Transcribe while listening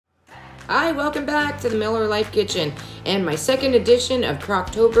Hi, welcome back to the Miller Life Kitchen and my second edition of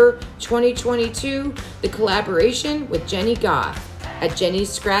CROCKtober 2022, the collaboration with Jeni Goth at Jeni's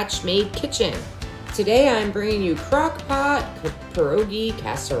Scratch Made Kitchen. Today I'm bringing you Crockpot Pierogi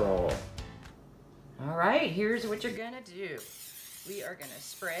Casserole. All right, here's what you're gonna do. We are gonna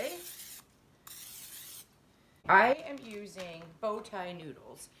spray. I am using bow tie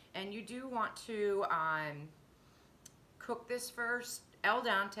noodles, and you do want to cook this first al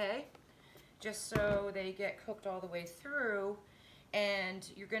dente, just so they get cooked all the way through. And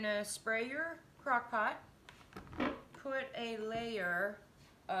you're gonna spray your crock pot, put a layer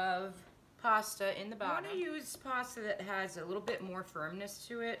of pasta in the bottom. You wanna use pasta that has a little bit more firmness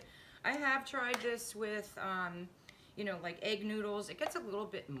to it. I have tried this with, you know, like egg noodles. It gets a little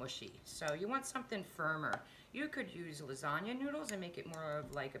bit mushy, so you want something firmer. You could use lasagna noodles and make it more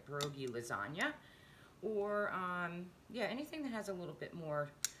of like a pierogi lasagna, or yeah, anything that has a little bit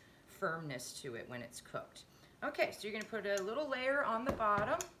more firmness to it when it's cooked. Okay, so you're gonna put a little layer on the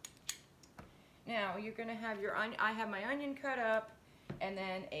bottom. Now you're gonna have your onion. I have my onion cut up, and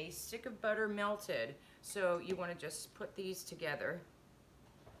then a stick of butter melted. So you wanna just put these together.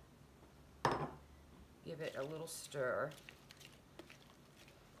 Give it a little stir.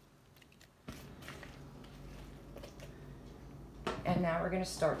 And now we're gonna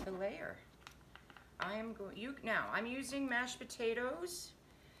start the layer. I'm using mashed potatoes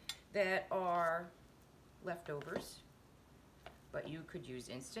that are leftovers, but you could use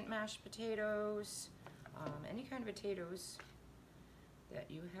instant mashed potatoes, any kind of potatoes that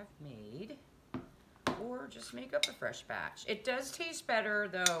you have made, or just make up a fresh batch. It does taste better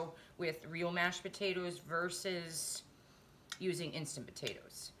though with real mashed potatoes versus using instant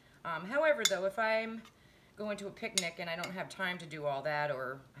potatoes. However though, if I'm going to a picnic and I don't have time to do all that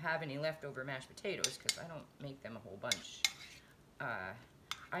or have any leftover mashed potatoes, because I don't make them a whole bunch,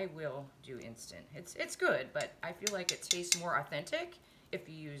 I will do instant. It's good, but I feel like it tastes more authentic if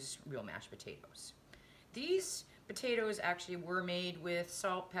you use real mashed potatoes. These potatoes actually were made with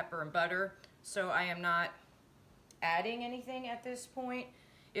salt, pepper, and butter, so I am not adding anything at this point.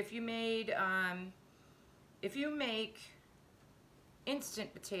 If you make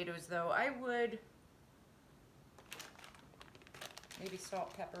instant potatoes though, I would maybe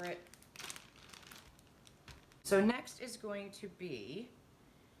salt, pepper it. So next is going to be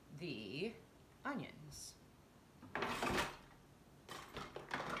the onions. So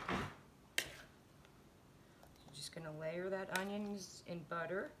just gonna layer that onions in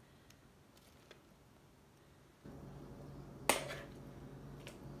butter.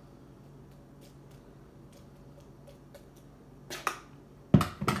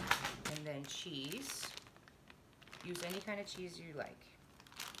 And then cheese. Use any kind of cheese you like.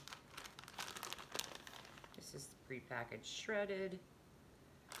 This is prepackaged shredded.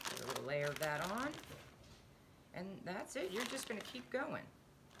 Put a little layer of that on. And that's it. You're just going to keep going.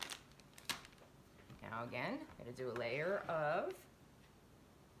 Now again, I'm going to do a layer of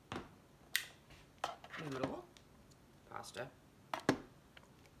noodle, pasta.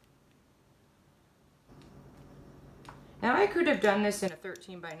 Now I could have done this in a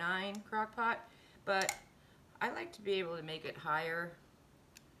 13x9 crock pot, but I like to be able to make it higher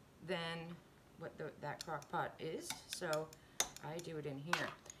than what that crock pot is, so I do it in here.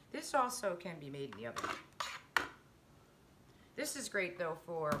 This also can be made in the oven. This is great though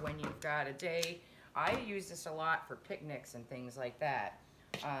for when you've got a day. I use this a lot for picnics and things like that.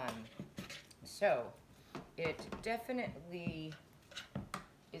 So it definitely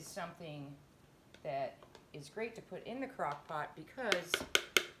is something that is great to put in the crock pot, because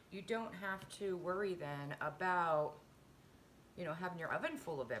you don't have to worry then about, you know, having your oven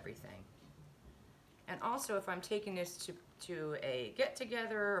full of everything. And also, if I'm taking this to a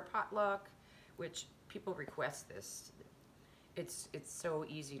get-together or potluck, which people request this, it's so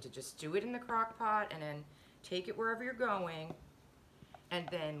easy to just do it in the crock pot and then take it wherever you're going and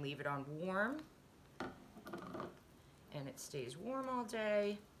then leave it on warm, and it stays warm all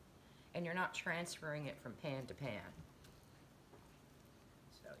day, and you're not transferring it from pan to pan.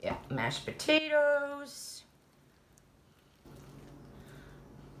 Yeah, mashed potatoes.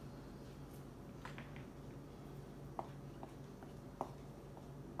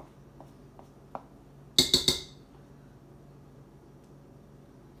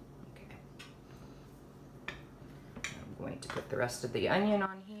 Okay. I'm going to put the rest of the onion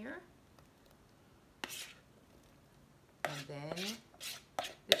on here. And then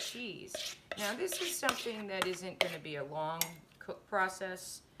the cheese. Now this is something that isn't going to be a long cook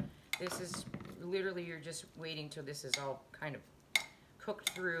process. This is literally, you're just waiting till this is all kind of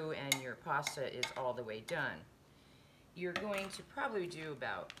cooked through and your pasta is all the way done. You're going to probably do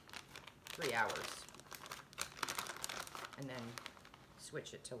about 3 hours. And then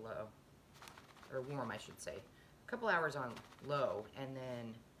switch it to low, or warm I should say. A couple hours on low, and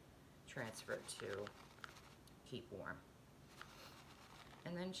then transfer it to keep warm.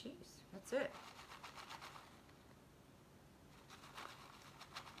 And then cheese, that's it.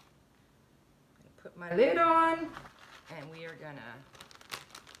 Put my lid on, and we are gonna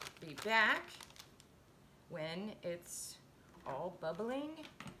be back when it's all bubbling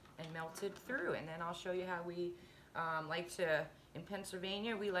and melted through. And then I'll show you how we like to, in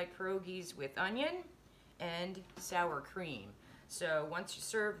Pennsylvania, we like pierogies with onion and sour cream. So once you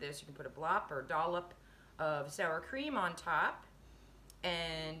serve this, you can put a blop or dollop of sour cream on top,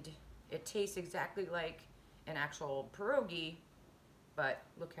 and it tastes exactly like an actual pierogi, but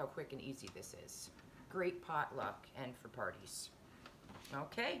look how quick and easy this is. Great potluck and for parties.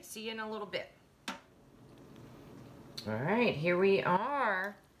 Okay, see you in a little bit. All right, here we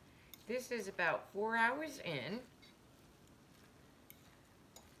are. This is about 4 hours in.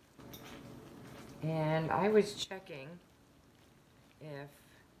 And I was checking if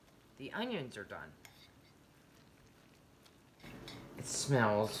the onions are done. It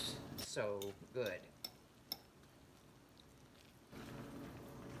smells so good.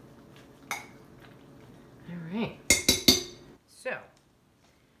 All right, so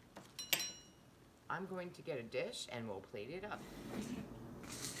I'm going to get a dish and we'll plate it up.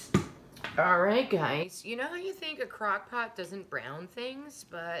 All right, guys, you know how you think a crock pot doesn't brown things,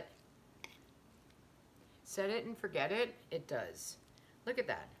 but set it and forget it, it does. Look at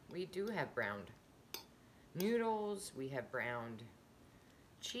that, we do have browned noodles, we have browned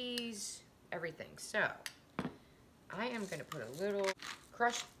cheese, everything. So I am gonna put a little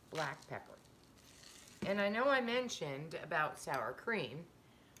crushed black pepper. And I know I mentioned about sour cream.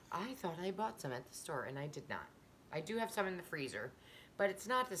 I thought I bought some at the store, and I did not. I do have some in the freezer, but it's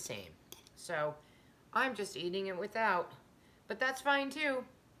not the same. So I'm just eating it without, but that's fine too.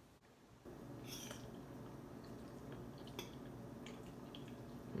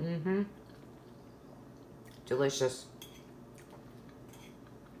 Mm-hmm. Delicious.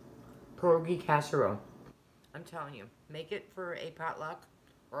 Pierogi casserole. I'm telling you, make it for a potluck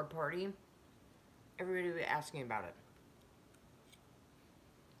or a party. Everybody will be asking about it.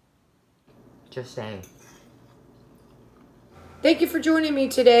 Just saying. Thank you for joining me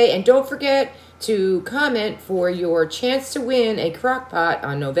today, and don't forget to comment for your chance to win a Crockpot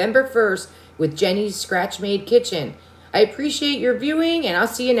on November 1st with Jeni's Scratch Made Kitchen. I appreciate your viewing, and I'll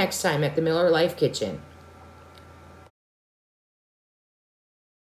see you next time at the Miller Life Kitchen.